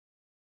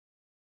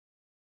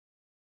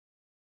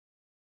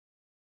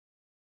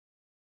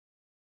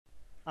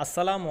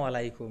Assalamu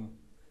Walaikum.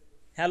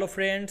 Hello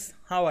friends,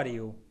 how are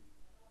you?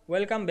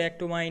 Welcome back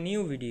to my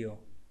new video.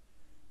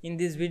 In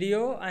this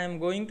video, I am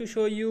going to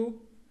show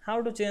you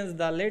how to change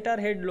the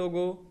letterhead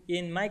logo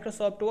in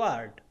Microsoft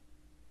Word.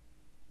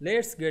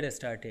 Let's get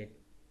started.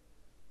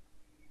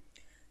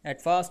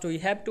 At first, we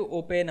have to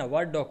open a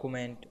Word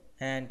document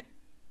and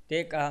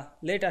take a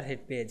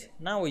letterhead page.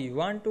 Now we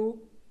want to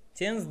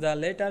change the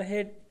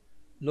letterhead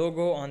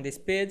logo on this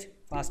page.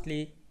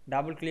 Firstly,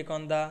 double click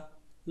on the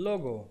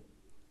logo.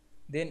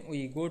 Then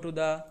we go to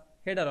the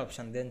header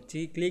option, then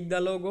click the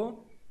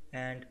logo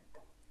and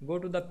go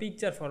to the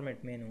picture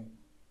format menu,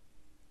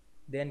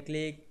 then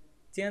click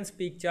change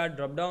picture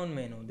drop down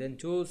menu, then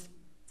choose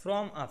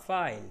from a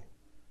file.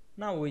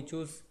 Now we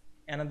choose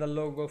another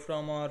logo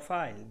from our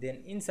file,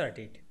 then insert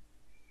it,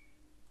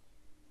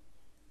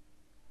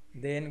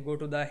 then go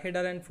to the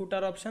header and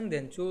footer option,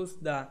 then choose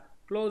the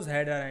close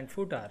header and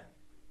footer.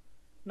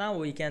 Now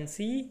we can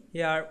see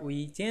here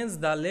we change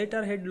the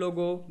letterhead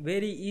logo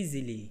very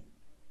easily.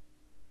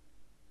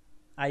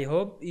 I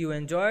hope you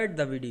enjoyed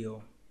the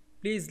video.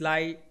 Please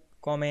like,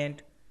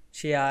 comment,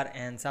 share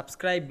and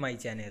subscribe my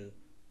channel.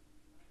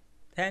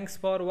 Thanks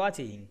for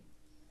watching.